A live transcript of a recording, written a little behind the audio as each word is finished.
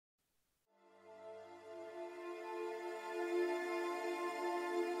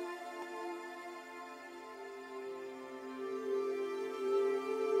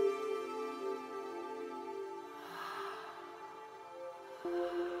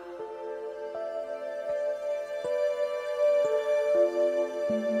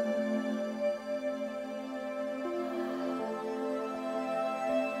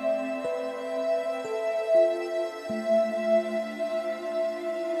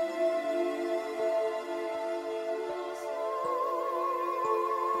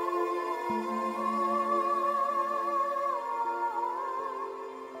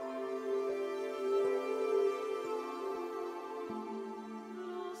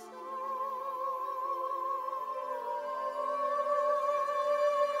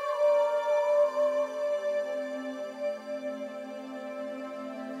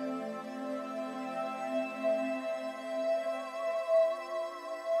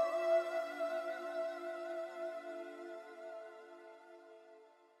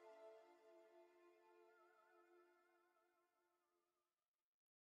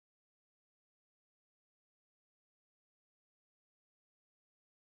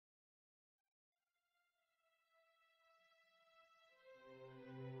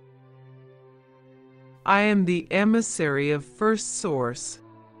I am the emissary of First Source,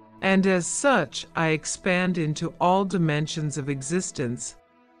 and as such I expand into all dimensions of existence,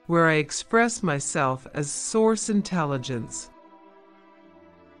 where I express myself as Source Intelligence.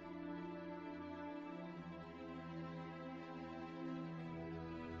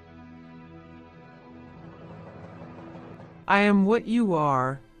 I am what you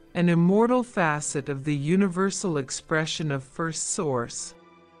are, an immortal facet of the universal expression of First Source.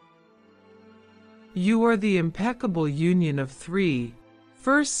 You are the impeccable union of three: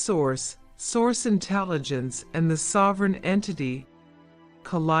 First Source, Source Intelligence, and the Sovereign Entity,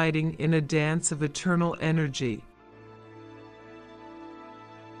 colliding in a dance of eternal energy.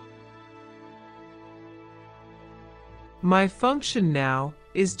 My function now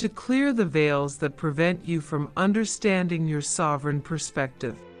is to clear the veils that prevent you from understanding your sovereign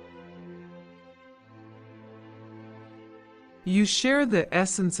perspective. You share the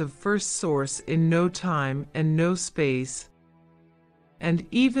essence of First Source in no time and no space, and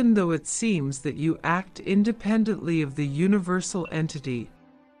even though it seems that you act independently of the universal entity,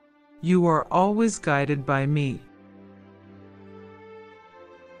 you are always guided by me.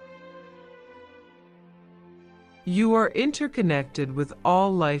 You are interconnected with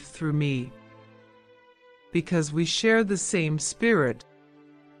all life through me, because we share the same spirit,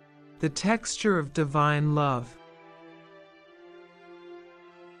 the texture of divine love.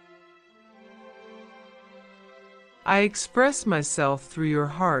 I express myself through your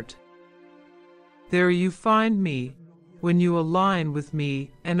heart. There you find me, when you align with me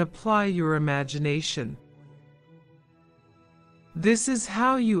and apply your imagination. This is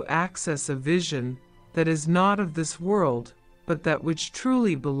how you access a vision that is not of this world, but that which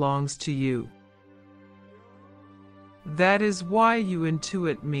truly belongs to you. That is why you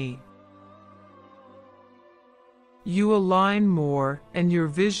intuit me. You align more and your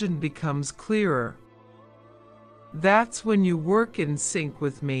vision becomes clearer. That's when you work in sync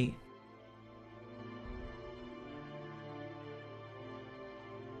with me.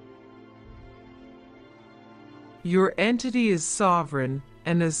 Your entity is sovereign,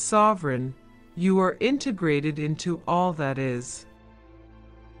 and as sovereign, you are integrated into all that is.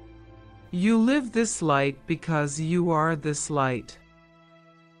 You live this light because you are this light.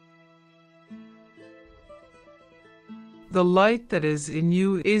 The light that is in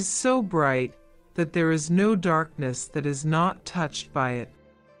you is so bright that there is no darkness that is not touched by it,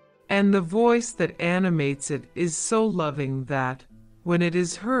 and the voice that animates it is so loving that, when it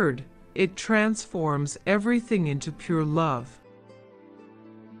is heard, it transforms everything into pure love.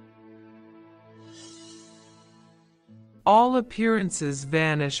 All appearances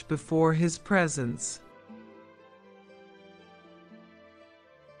vanish before His presence.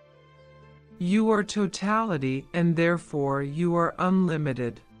 You are totality, and therefore you are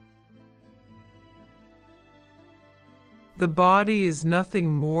unlimited. The body is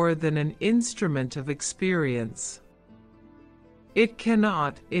nothing more than an instrument of experience. It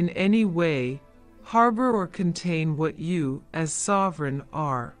cannot, in any way, harbor or contain what you, as sovereign,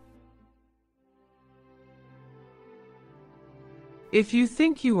 are. If you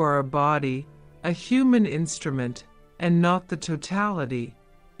think you are a body, a human instrument, and not the totality,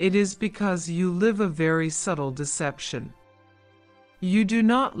 it is because you live a very subtle deception. You do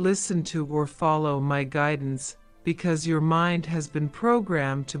not listen to or follow my guidance because your mind has been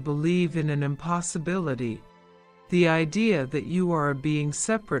programmed to believe in an impossibility, the idea that you are a being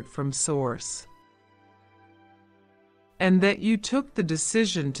separate from Source, and that you took the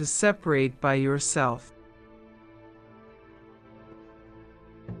decision to separate by yourself.